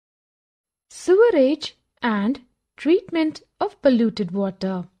Sewerage and treatment of polluted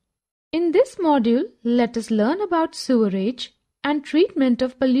water. In this module, let us learn about sewerage and treatment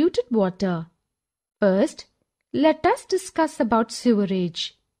of polluted water. First, let us discuss about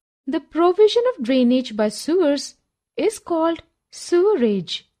sewerage. The provision of drainage by sewers is called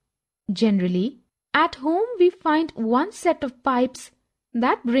sewerage. Generally, at home we find one set of pipes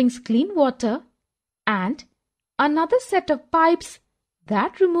that brings clean water and another set of pipes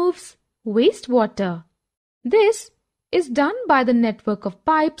that removes wastewater. This is done by the network of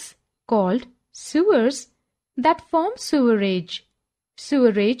pipes called sewers that form sewerage.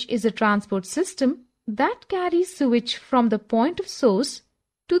 Sewerage is a transport system that carries sewage from the point of source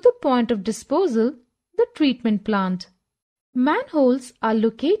to the point of disposal, the treatment plant. Manholes are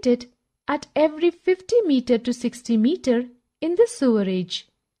located at every 50 meter to 60 meter in the sewerage,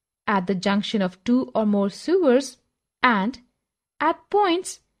 at the junction of two or more sewers, and at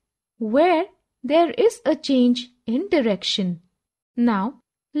points where there is a change in direction. Now,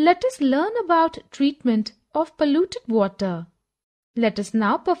 let us learn about treatment of polluted water. Let us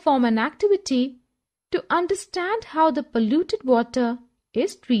now perform an activity to understand how the polluted water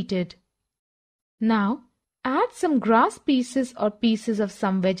is treated. Now, add some grass pieces or pieces of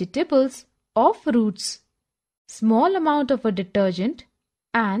some vegetables or fruits, small amount of a detergent,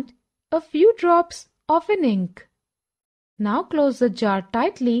 and a few drops of an ink. Now close the jar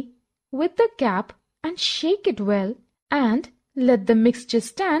tightly with the cap and shake it well, and let the mixture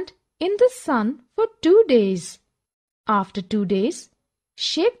stand in the sun for 2 days. After 2 days,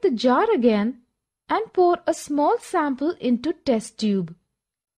 shake the jar again and pour a small sample into test tube.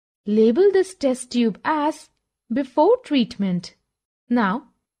 Label this test tube as before treatment. Now,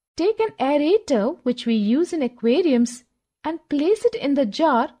 take an aerator which we use in aquariums and place it in the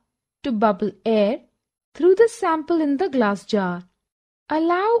jar to bubble air through the sample in the glass jar.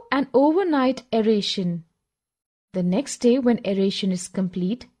 Allow an overnight aeration. The next day, when aeration is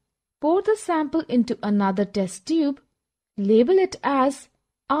complete, pour the sample into another test tube. Label it as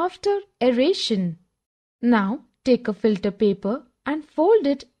after aeration. Now, take a filter paper and fold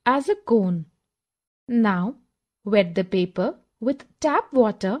it as a cone. Now, wet the paper with tap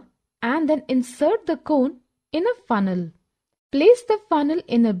water and then insert the cone in a funnel. Place the funnel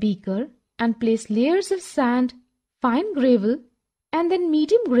in a beaker and place layers of sand, fine gravel, and then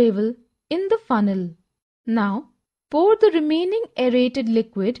medium gravel in the funnel. Now, pour the remaining aerated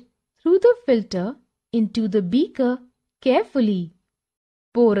liquid through the filter into the beaker carefully.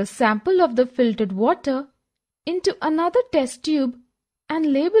 Pour a sample of the filtered water into another test tube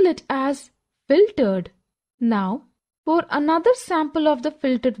and label it as filtered. Now, pour another sample of the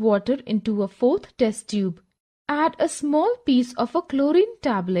filtered water into a fourth test tube. Add a small piece of a chlorine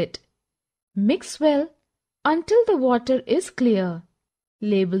tablet. Mix well until the water is clear.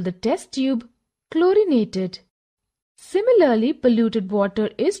 Label the test tube chlorinated. Similarly, polluted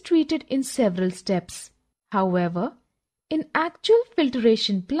water is treated in several steps. However, in actual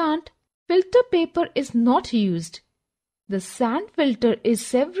filtration plant, filter paper is not used. The sand filter is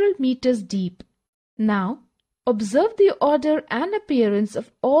several meters deep. Now, observe the order and appearance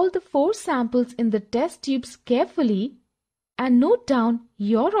of all the 4 samples in the test tubes carefully and note down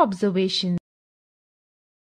your observations.